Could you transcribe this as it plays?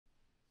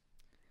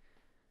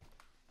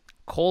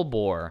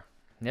COLBOR.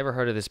 Never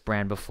heard of this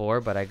brand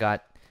before, but I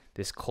got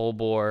this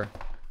COLBOR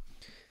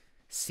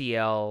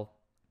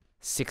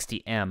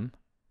CL60M,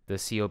 the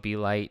COB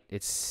light.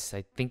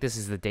 I think this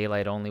is the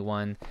daylight only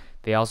one.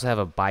 They also have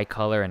a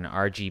bicolor and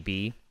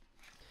RGB.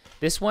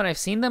 This one, I've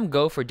seen them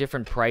go for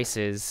different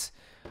prices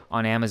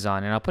on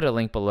Amazon, and I'll put a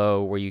link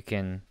below where you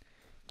can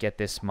get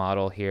this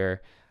model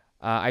here.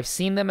 I've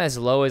seen them as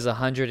low as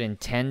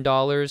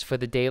 $110 for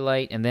the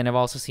daylight, and then I've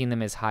also seen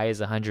them as high as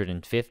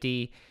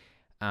 $150.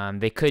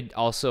 They could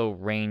also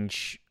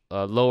range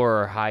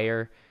lower or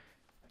higher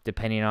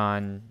depending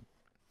on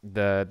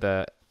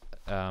the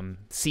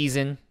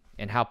season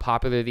and how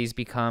popular these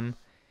become.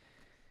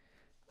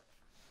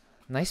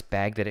 Nice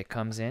bag that it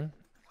comes in.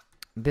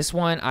 This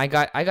one I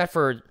got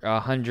for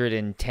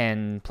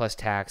 110 plus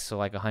tax, so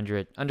like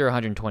under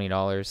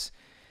 $120.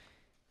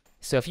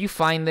 So if you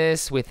find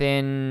this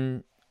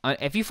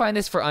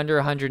for under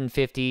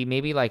 150,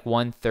 maybe like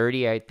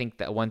 130, I think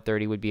that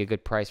 130 would be a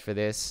good price for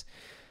this.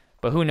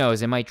 But who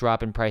knows? It might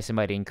drop in price, it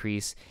might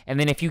increase. And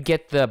then if you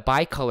get the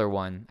bicolor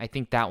one, I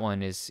think that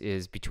one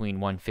is between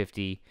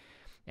 150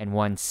 and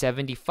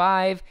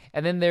 175.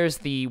 And then there's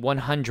the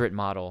 100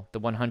 model, the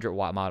 100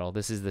 watt model.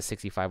 This is the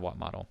 65 watt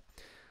model.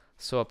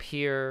 So up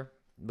here,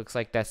 looks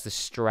like that's the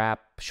strap,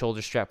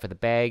 shoulder strap for the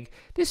bag.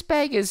 This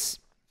bag is,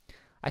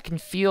 I can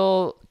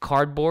feel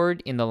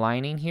cardboard in the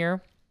lining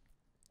here.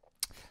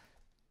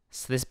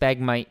 So this bag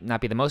might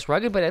not be the most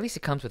rugged, but at least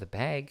it comes with a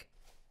bag.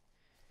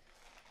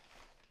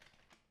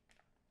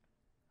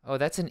 Oh,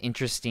 that's an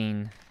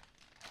interesting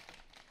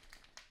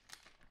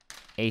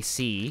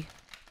AC.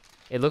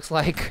 It looks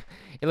like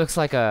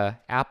a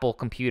Apple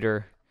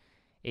computer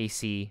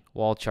AC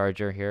wall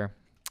charger here,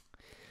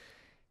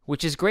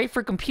 which is great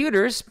for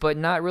computers, but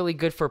not really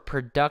good for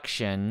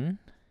production.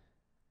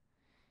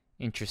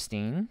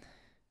 Interesting.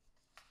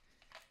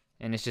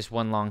 And it's just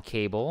one long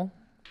cable.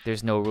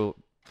 There's no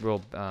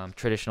real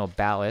traditional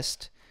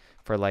ballast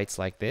for lights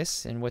like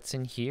this. And what's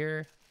in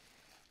here?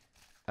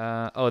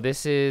 Oh,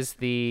 this is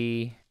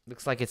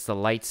looks like it's the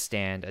light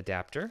stand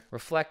adapter.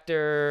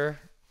 Reflector.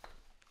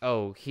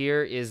 Oh,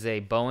 here is a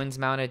Bowens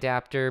mount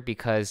adapter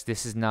because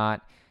this is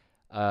not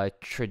a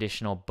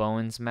traditional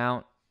Bowens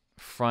mount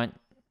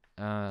front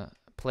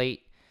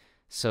plate.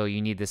 So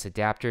you need this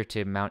adapter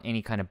to mount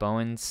any kind of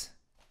Bowens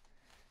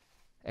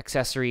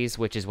accessories,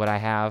 which is what I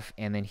have.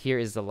 And then here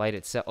is the light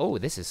itself. Oh,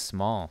 this is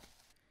small.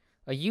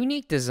 A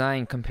unique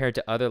design compared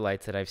to other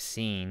lights that I've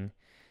seen.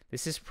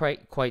 This is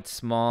quite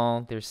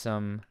small. There's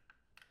some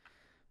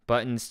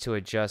buttons to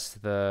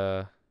adjust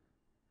the,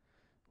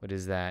 what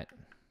is that?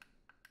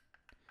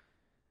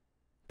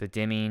 The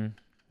dimming.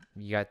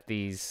 You got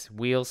these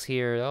wheels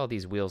here. Oh,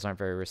 these wheels aren't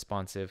very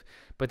responsive.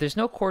 But there's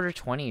no quarter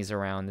 20s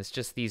around. It's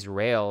just these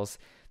rails.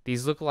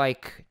 These look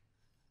like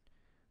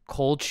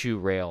cold shoe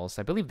rails.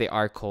 I believe they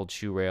are cold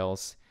shoe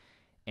rails.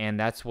 And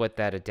that's what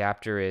that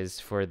adapter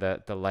is for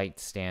the light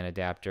stand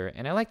adapter.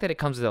 And I like that it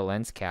comes with a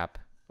lens cap,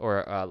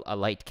 or a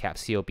light cap,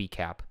 COB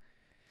cap.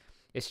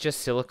 It's just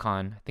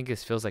silicone. I think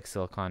this feels like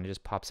silicone. It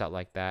just pops out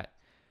like that.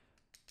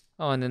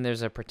 Oh, and then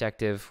there's a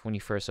protective when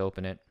you first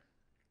open it.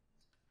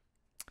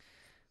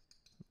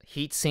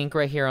 Heat sink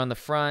right here on the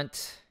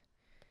front.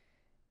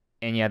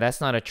 And yeah, that's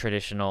not a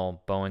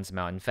traditional Bowens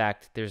mount. In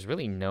fact, there's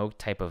really no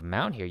type of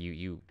mount here.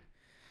 You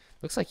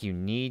looks like you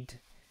need.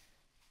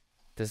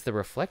 Does the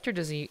reflector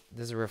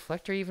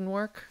even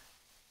work?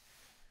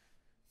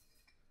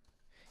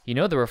 You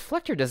know, the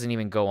reflector doesn't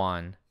even go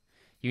on.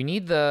 You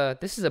need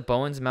this is a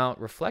Bowens mount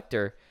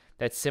reflector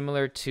that's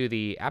similar to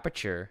the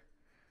Aperture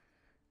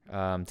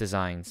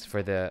designs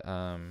for their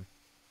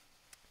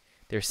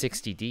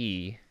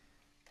 60D.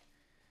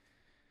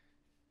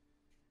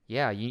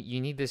 Yeah, you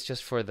need this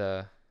just for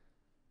the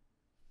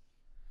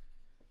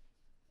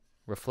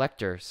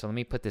reflector. So let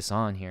me put this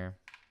on here.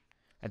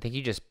 I think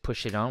you just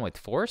push it on with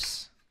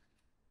force.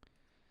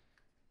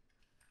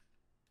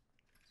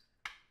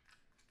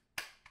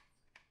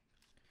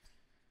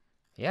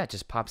 Yeah, it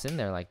just pops in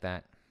there like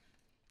that.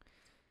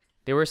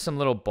 There were some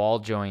little ball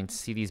joints.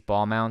 See these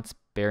ball mounts,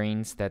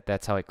 bearings,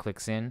 that's how it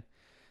clicks in.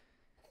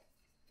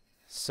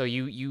 So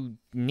you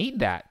need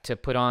that to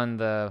put on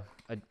the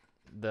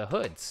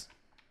hoods.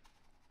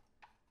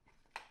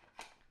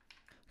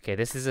 Okay,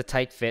 this is a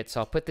tight fit, so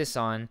I'll put this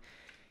on.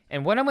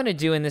 And what I'm going to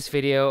do in this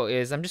video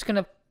is I'm just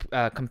going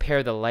to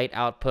compare the light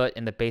output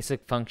and the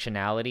basic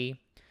functionality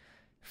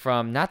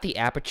from not the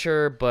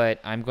Aperture, but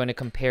I'm going to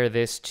compare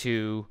this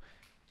to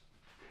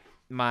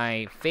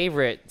my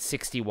favorite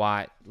 60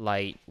 watt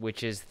light,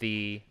 which is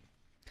the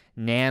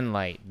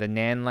Nanlite, the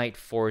Nanlite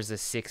Forza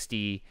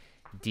 60D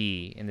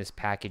in this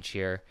package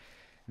here.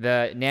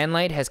 The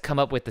Nanlite has come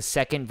up with the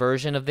second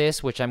version of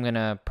this, which I'm going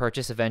to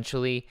purchase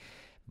eventually.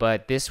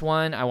 But this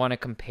one I want to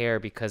compare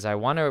because I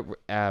want to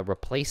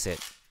replace it.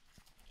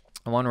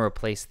 I want to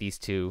replace these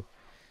two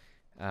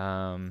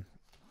lights.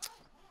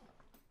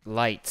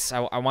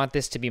 I want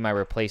this to be my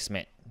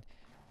replacement.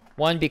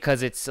 One,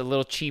 because it's a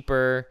little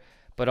cheaper,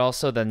 but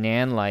also the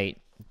Nanlite.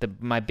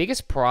 My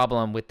biggest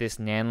problem with this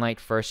Nanlite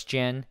first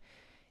gen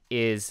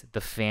is the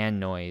fan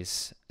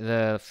noise.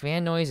 The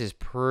fan noise is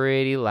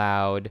pretty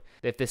loud.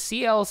 If the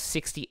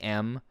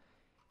CL60M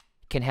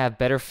can have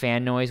better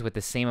fan noise with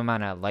the same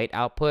amount of light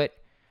output,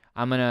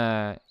 I'm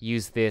gonna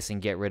use this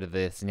and get rid of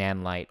this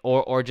NAND light,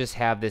 or just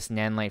have this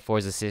NAND light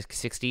Forza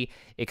 60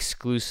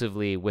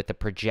 exclusively with the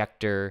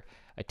projector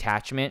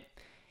attachment.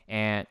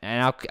 And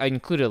I'll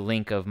include a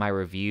link of my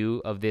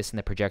review of this and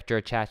the projector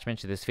attachment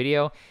to this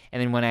video.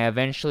 And then when I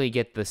eventually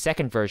get the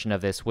second version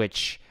of this,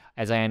 which,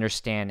 as I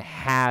understand,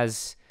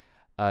 has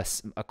a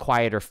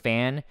quieter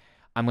fan,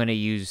 I'm going to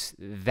use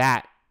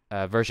that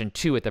version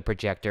 2 with the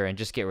projector and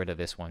just get rid of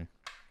this one.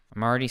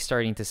 I'm already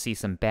starting to see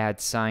some bad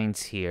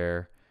signs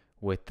here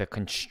with the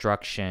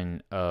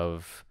construction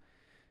of,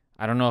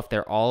 I don't know if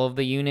they're all of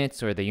the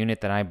units or the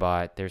unit that I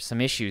bought. There's some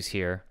issues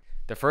here.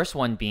 The first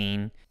one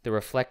being the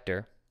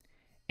reflector.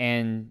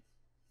 And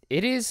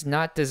it is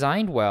not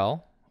designed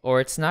well, or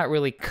it's not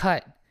really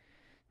cut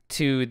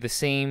to the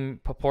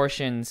same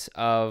proportions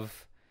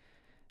of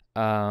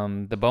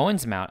the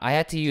Bowens mount. I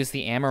had to use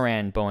the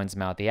Amaran Bowens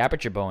mount, the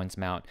aperture Bowens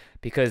mount,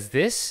 because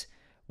this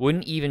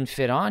wouldn't even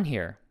fit on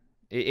here.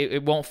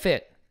 It won't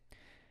fit.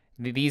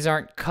 These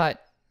aren't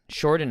cut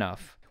short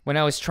enough. When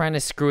I was trying to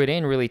screw it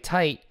in really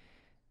tight,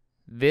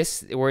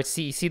 this, where it's,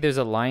 you see there's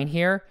a line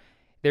here,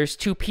 there's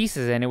two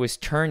pieces and it was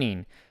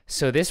turning.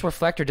 So this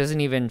reflector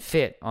doesn't even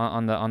fit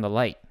on the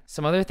light.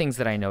 Some other things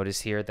that I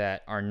notice here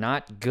that are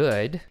not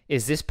good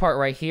is this part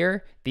right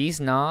here.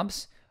 These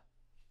knobs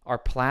are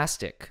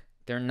plastic.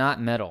 They're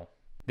not metal.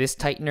 This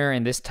tightener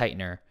and this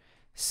tightener.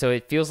 So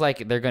it feels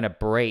like they're gonna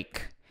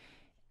break,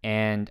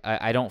 and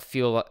I don't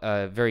feel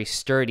very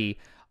sturdy.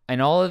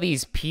 And all of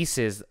these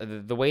pieces,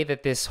 the way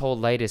that this whole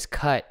light is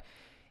cut,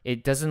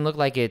 it doesn't look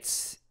like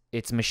it's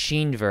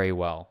machined very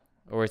well,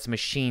 or it's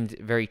machined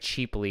very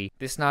cheaply.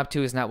 This knob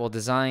too is not well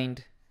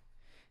designed.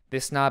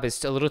 This knob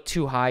is a little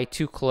too high,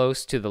 too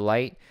close to the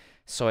light,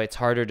 so it's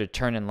harder to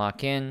turn and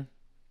lock in.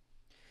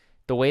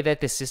 The way that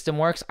this system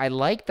works, I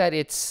like that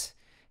it's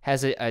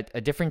has a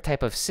different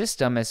type of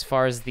system as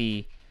far as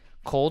the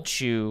cold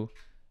shoe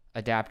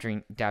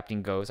adapting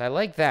goes. I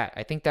like that.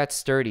 I think that's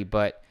sturdy,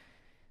 but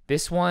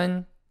this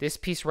one, this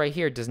piece right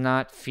here does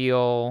not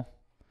feel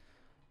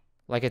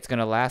like it's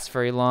gonna last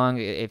very long.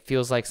 It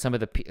feels like some of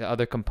the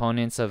other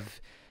components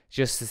of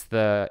just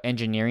the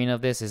engineering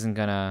of this isn't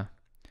gonna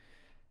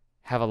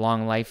have a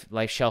long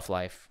shelf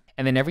life.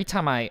 And then every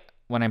time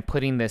when I'm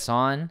putting this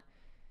on,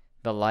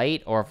 the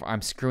light, or if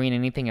I'm screwing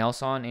anything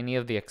else on, any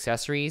of the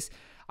accessories,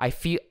 I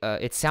feel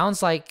it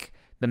sounds like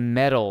the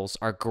metals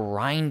are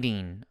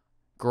grinding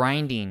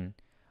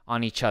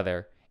on each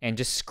other and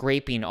just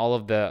scraping all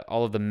of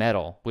the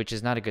metal, which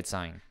is not a good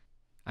sign.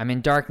 I'm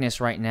in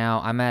darkness right now.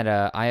 I'm at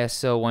a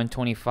ISO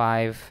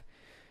 125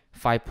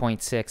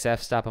 5.6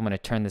 f-stop. I'm going to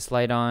turn this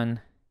light on.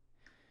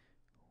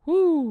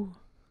 Woo!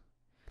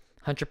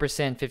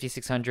 100%,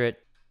 5600.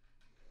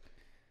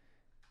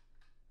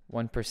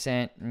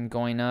 1% and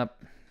going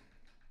up.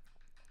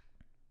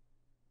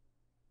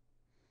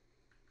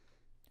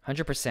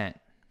 100%.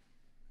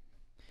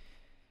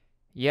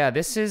 Yeah,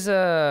 this is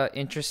a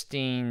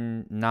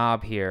interesting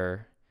knob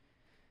here.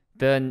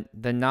 The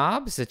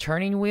knobs, the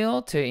turning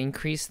wheel to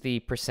increase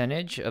the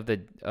percentage of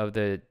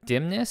the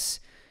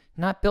dimness,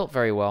 not built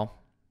very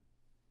well.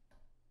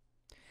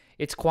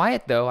 It's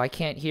quiet though. I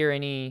can't hear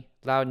any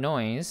loud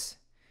noise,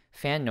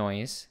 fan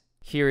noise.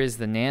 Here is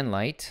the NAND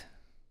light.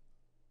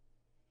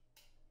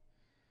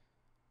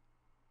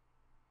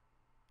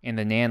 In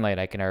the NAND light,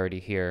 I can already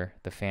hear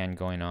the fan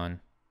going on.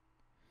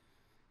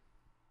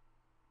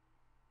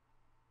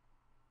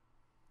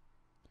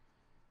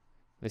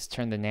 Let's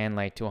turn the NAND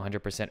light to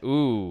 100%.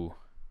 Ooh,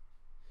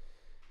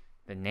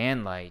 the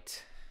NAND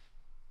light.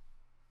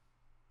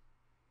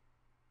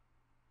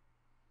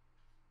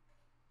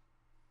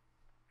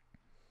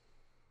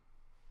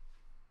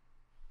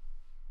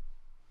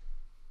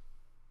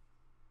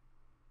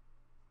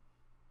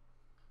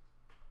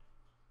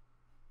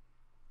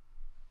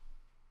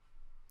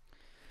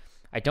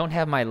 I don't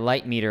have my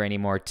light meter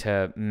anymore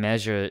to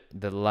measure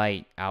the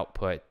light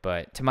output,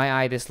 but to my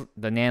eye, the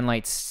NAND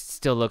light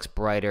still looks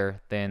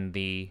brighter than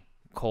the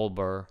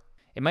COLBOR.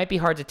 It might be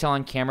hard to tell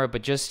on camera,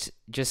 but just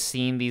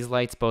seeing these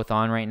lights both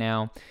on right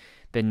now,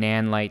 the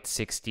NAND light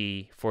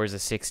 60 Forza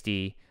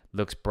 60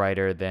 looks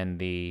brighter than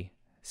the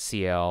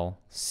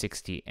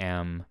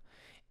CL60M,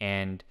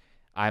 and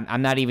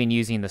I'm not even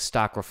using the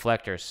stock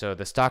reflector. So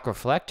the stock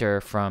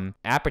reflector from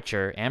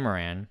Aperture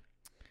Amaran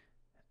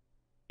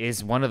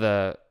is one of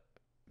the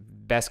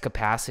best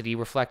capacity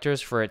reflectors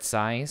for its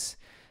size.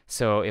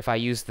 So if I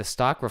use the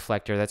stock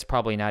reflector, that's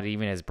probably not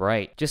even as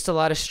bright. Just a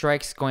lot of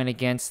strikes going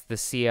against the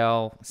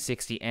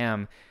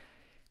CL60M.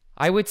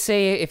 I would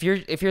say if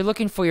you're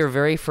looking for your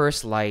very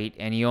first light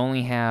and you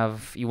only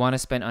have, you want to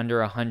spend under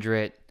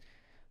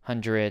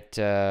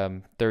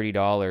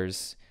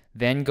 $130,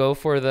 then go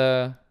for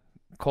the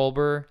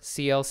COLBOR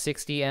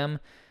CL60M.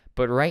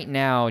 But right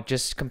now,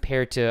 just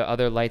compared to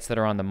other lights that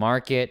are on the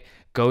market,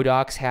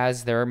 Godox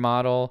has their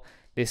model.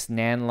 This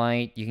NAND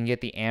light, you can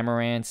get the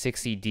Amaran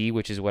 60D,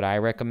 which is what I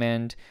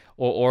recommend,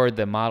 or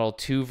the Model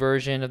 2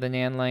 version of the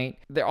Nan light.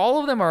 All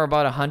of them are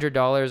about $100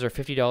 or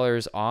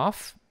 $50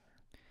 off.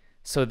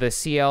 So the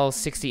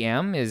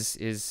CL60M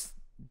is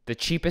the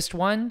cheapest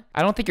one.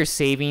 I don't think you're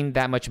saving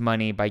that much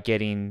money by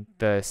getting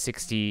the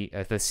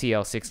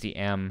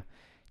CL60M.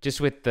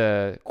 Just with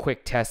the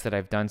quick test that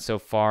I've done so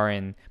far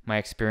and my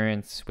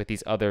experience with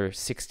these other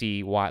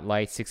 60 watt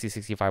lights, 60,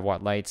 65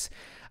 watt lights,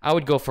 I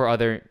would go for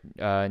other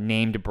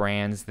named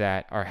brands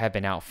that have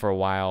been out for a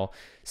while,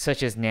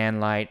 such as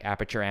Nanlite,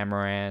 Aperture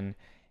Amaran,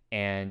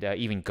 and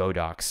even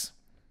Godox.